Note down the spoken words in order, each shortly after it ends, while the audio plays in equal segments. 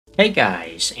Hey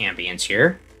guys, Ambience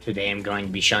here. Today I'm going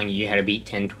to be showing you how to beat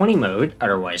 1020 mode,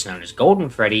 otherwise known as Golden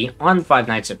Freddy, on Five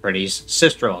Nights at Freddy's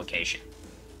sister location.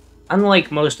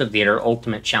 Unlike most of the other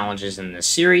ultimate challenges in this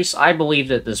series, I believe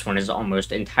that this one is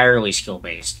almost entirely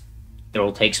skill-based. It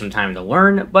will take some time to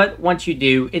learn, but once you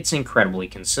do, it's incredibly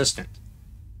consistent.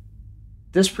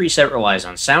 This preset relies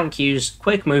on sound cues,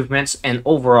 quick movements, and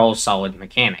overall solid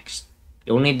mechanics.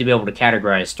 You'll need to be able to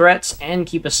categorize threats and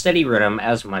keep a steady rhythm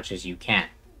as much as you can.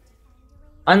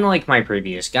 Unlike my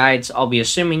previous guides, I'll be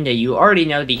assuming that you already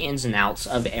know the ins and outs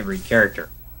of every character.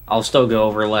 I'll still go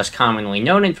over less commonly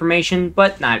known information,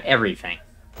 but not everything.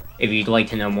 If you'd like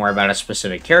to know more about a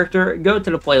specific character, go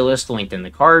to the playlist linked in the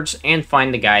cards and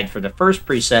find the guide for the first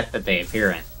preset that they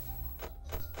appear in.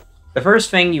 The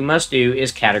first thing you must do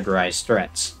is categorize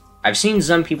threats. I've seen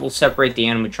some people separate the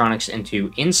animatronics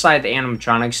into inside the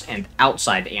animatronics and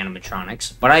outside the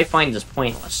animatronics, but I find this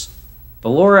pointless.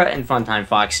 Ballora and Funtime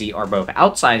Foxy are both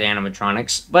outside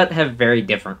animatronics, but have very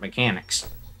different mechanics.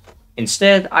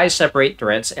 Instead, I separate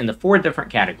threats into 4 different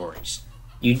categories.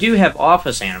 You do have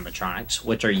office animatronics,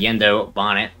 which are Yendo,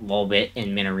 Bonnet, Lolbit,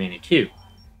 and Minarina 2.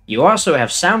 You also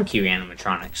have sound cue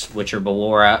animatronics, which are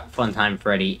Ballora, Funtime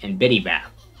Freddy, and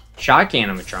Biddy-Bab. Shock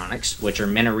animatronics, which are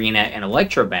Minarina and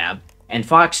Electrobab, and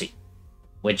Foxy,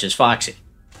 which is Foxy.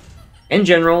 In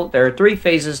general, there are 3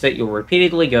 phases that you'll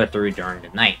repeatedly go through during the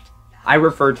night. I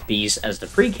refer to these as the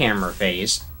pre-camera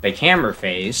phase, the camera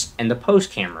phase, and the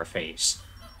post-camera phase.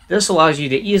 This allows you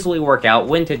to easily work out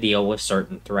when to deal with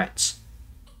certain threats.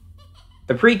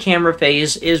 The pre-camera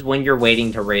phase is when you're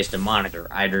waiting to raise the monitor,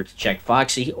 either to check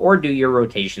Foxy or do your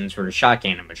rotations for the shock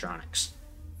animatronics.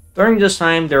 During this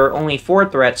time, there are only 4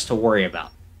 threats to worry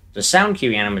about: the sound cue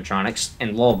animatronics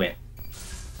and Lolbit.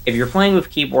 If you're playing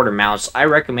with keyboard or mouse, I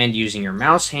recommend using your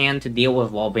mouse hand to deal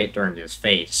with Lolbit during this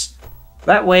phase.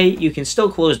 That way, you can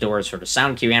still close doors for the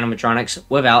sound cue animatronics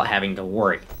without having to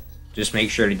worry. Just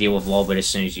make sure to deal with Lolbit as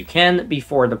soon as you can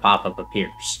before the pop-up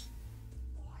appears.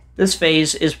 This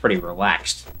phase is pretty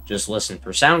relaxed. Just listen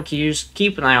for sound cues,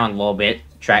 keep an eye on Lolbit,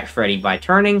 track Freddy by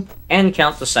turning, and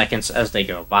count the seconds as they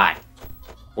go by.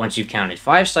 Once you've counted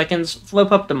 5 seconds,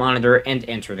 flip up the monitor and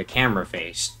enter the camera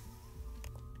phase.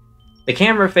 The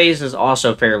camera phase is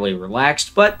also fairly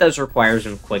relaxed, but does require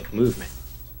some quick movement.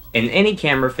 In any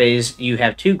camera phase, you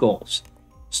have 2 goals: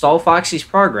 stall Foxy's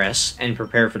progress and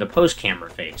prepare for the post-camera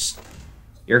phase.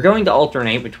 You're going to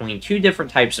alternate between 2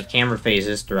 different types of camera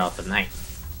phases throughout the night.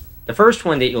 The first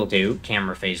one that you'll do,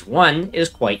 camera phase 1, is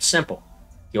quite simple.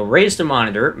 You'll raise the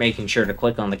monitor, making sure to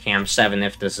click on the cam 7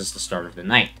 if this is the start of the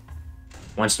night.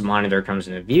 Once the monitor comes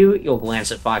into view, you'll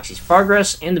glance at Foxy's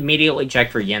progress and immediately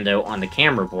check for Yendo on the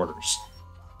camera borders.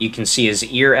 You can see his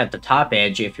ear at the top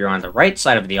edge if you're on the right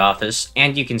side of the office,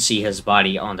 and you can see his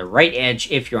body on the right edge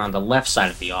if you're on the left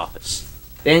side of the office.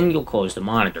 Then you'll close the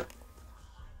monitor.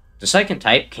 The second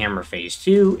type, camera phase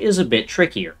 2, is a bit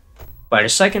trickier. By the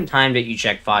second time that you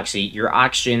check Foxy, your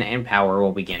oxygen and power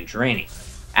will begin draining.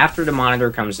 After the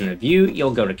monitor comes into view, you'll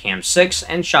go to cam 6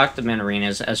 and shock the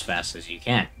Minarinas as fast as you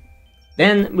can.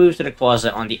 Then move to the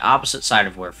closet on the opposite side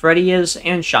of where Freddy is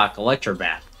and shock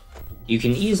Electrobab. You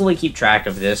can easily keep track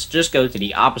of this, just go to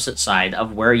the opposite side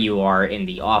of where you are in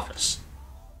the office.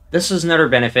 This is another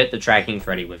benefit to tracking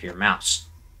Freddy with your mouse.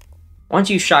 Once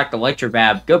you've shocked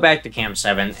Electrobab, go back to cam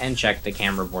 7 and check the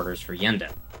camera borders for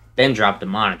Yendo. Then drop the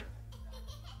monitor.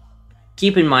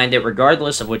 Keep in mind that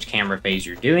regardless of which camera phase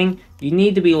you're doing, you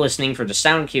need to be listening for the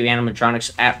sound cue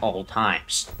animatronics at all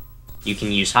times. You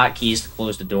can use hotkeys to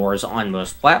close the doors on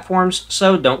most platforms,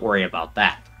 so don't worry about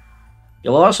that.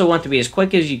 You'll also want to be as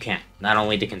quick as you can, not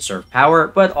only to conserve power,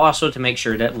 but also to make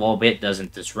sure that Lolbit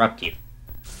doesn't disrupt you.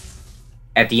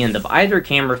 At the end of either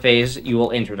camera phase, you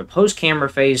will enter the post-camera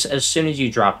phase as soon as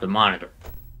you drop the monitor.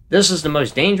 This is the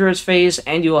most dangerous phase,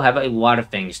 and you will have a lot of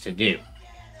things to do.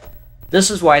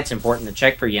 This is why it's important to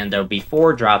check for Yendo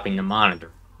before dropping the monitor.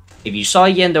 If you saw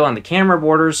Yendo on the camera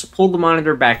borders, pull the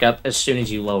monitor back up as soon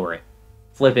as you lower it.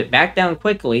 Flip it back down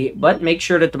quickly, but make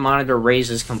sure that the monitor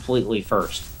raises completely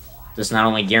first. This not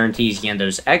only guarantees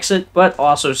Yendo's exit, but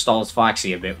also stalls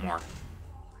Foxy a bit more.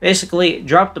 Basically,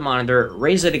 drop the monitor,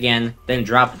 raise it again, then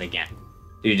drop it again.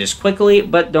 Do this quickly,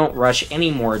 but don't rush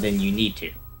any more than you need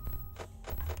to.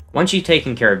 Once you've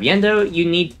taken care of Yendo, you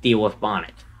need to deal with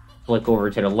Bonnet. Flick over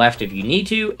to the left if you need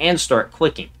to, and start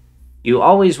clicking. You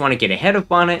always want to get ahead of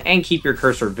Bonnet and keep your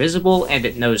cursor visible and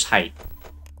at nose height.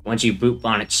 Once you boot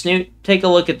Bonnet's snoot, take a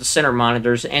look at the center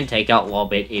monitors and take out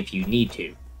Lolbit if you need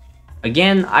to.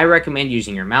 Again, I recommend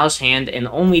using your mouse hand and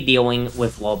only dealing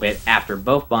with Lolbit after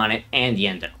both Bonnet and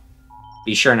Yendo.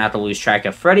 Be sure not to lose track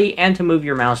of Freddy and to move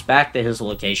your mouse back to his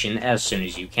location as soon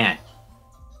as you can.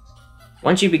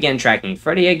 Once you begin tracking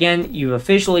Freddy again, you've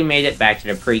officially made it back to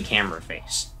the pre-camera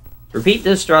phase. Repeat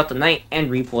this throughout the night and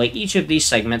replay each of these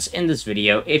segments in this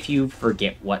video if you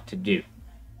forget what to do.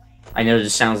 I know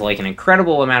this sounds like an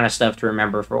incredible amount of stuff to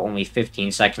remember for only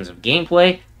 15 seconds of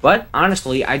gameplay, but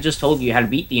honestly, I just told you how to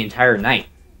beat the entire night.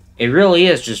 It really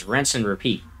is just rinse and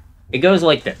repeat. It goes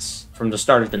like this, from the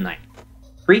start of the night.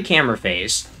 Pre-camera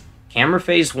phase, camera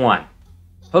phase 1,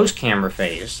 post-camera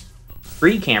phase,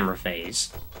 pre-camera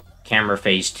phase, camera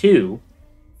phase 2,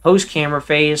 post-camera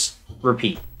phase,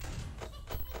 repeat.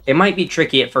 It might be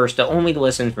tricky at first to only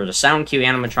listen for the sound cue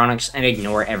animatronics and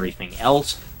ignore everything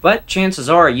else, but chances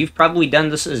are you've probably done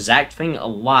this exact thing a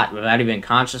lot without even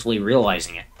consciously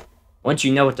realizing it. Once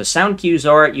you know what the sound cues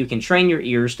are, you can train your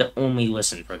ears to only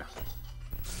listen for them.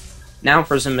 Now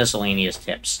for some miscellaneous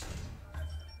tips.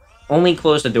 Only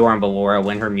close the door on Ballora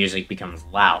when her music becomes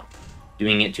loud.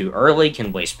 Doing it too early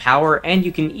can waste power, and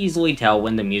you can easily tell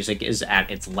when the music is at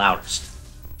its loudest.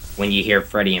 When you hear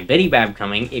Freddy and Bidybab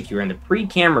coming, if you're in the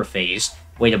pre-camera phase,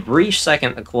 wait a brief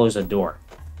second to close the door.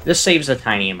 This saves a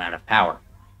tiny amount of power.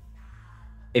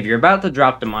 If you're about to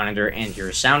drop the monitor and hear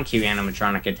a sound cue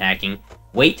animatronic attacking,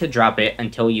 wait to drop it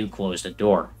until you close the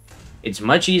door. It's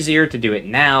much easier to do it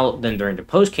now than during the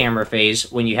post-camera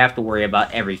phase when you have to worry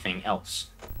about everything else.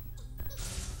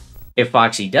 If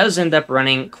Foxy does end up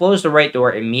running, close the right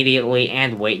door immediately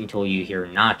and wait until you hear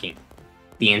knocking.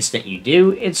 The instant you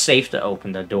do, it's safe to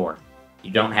open the door.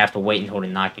 You don't have to wait until the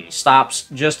knocking stops,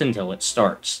 just until it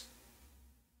starts.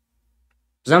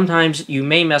 Sometimes you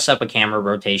may mess up a camera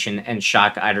rotation and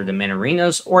shock either the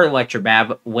Minarinas or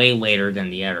Electrobab way later than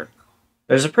the other.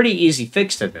 There's a pretty easy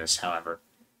fix to this, however.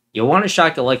 You'll want to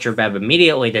shock Electrobab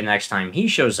immediately the next time he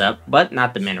shows up, but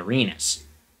not the Minarinas.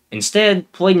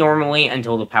 Instead, play normally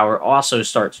until the power also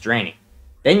starts draining.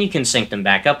 Then you can sync them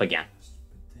back up again.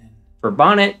 For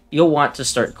Bonnet, you'll want to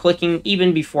start clicking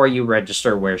even before you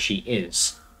register where she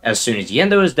is. As soon as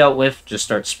Yendo is dealt with, just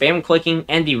start spam clicking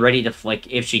and be ready to flick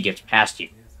if she gets past you.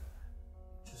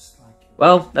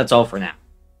 Well, that's all for now.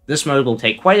 This mode will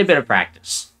take quite a bit of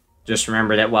practice. Just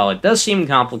remember that while it does seem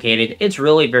complicated, it's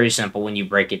really very simple when you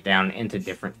break it down into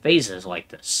different phases like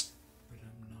this.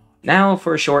 Now,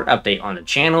 for a short update on the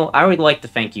channel, I would like to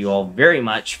thank you all very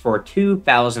much for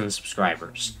 2,000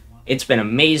 subscribers. It's been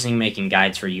amazing making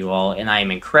guides for you all, and I am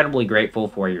incredibly grateful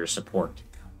for your support.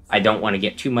 I don't want to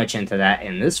get too much into that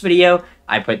in this video.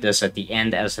 I put this at the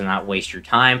end as to not waste your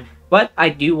time, but I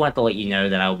do want to let you know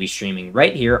that I will be streaming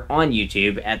right here on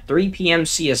YouTube at 3 PM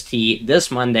CST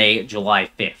this Monday, July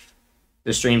 5th.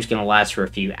 The stream's going to last for a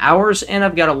few hours, and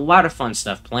I've got a lot of fun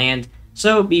stuff planned,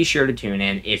 so be sure to tune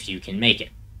in if you can make it.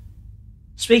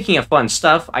 Speaking of fun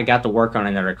stuff, I got to work on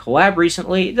another collab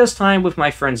recently, this time with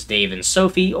my friends Dave and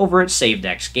Sophie over at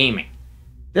SaveDex Gaming.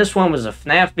 This one was a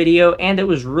FNaF video, and it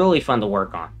was really fun to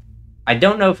work on. I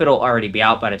don't know if it'll already be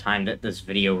out by the time that this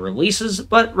video releases,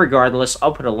 but regardless,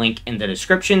 I'll put a link in the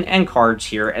description and cards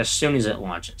here as soon as it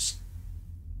launches.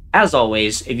 As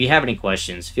always, if you have any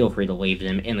questions, feel free to leave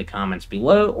them in the comments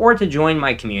below, or to join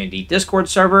my community Discord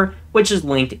server, which is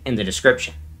linked in the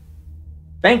description.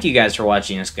 Thank you guys for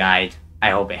watching this guide. I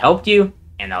hope it helped you,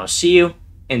 and I'll see you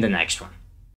in the next one.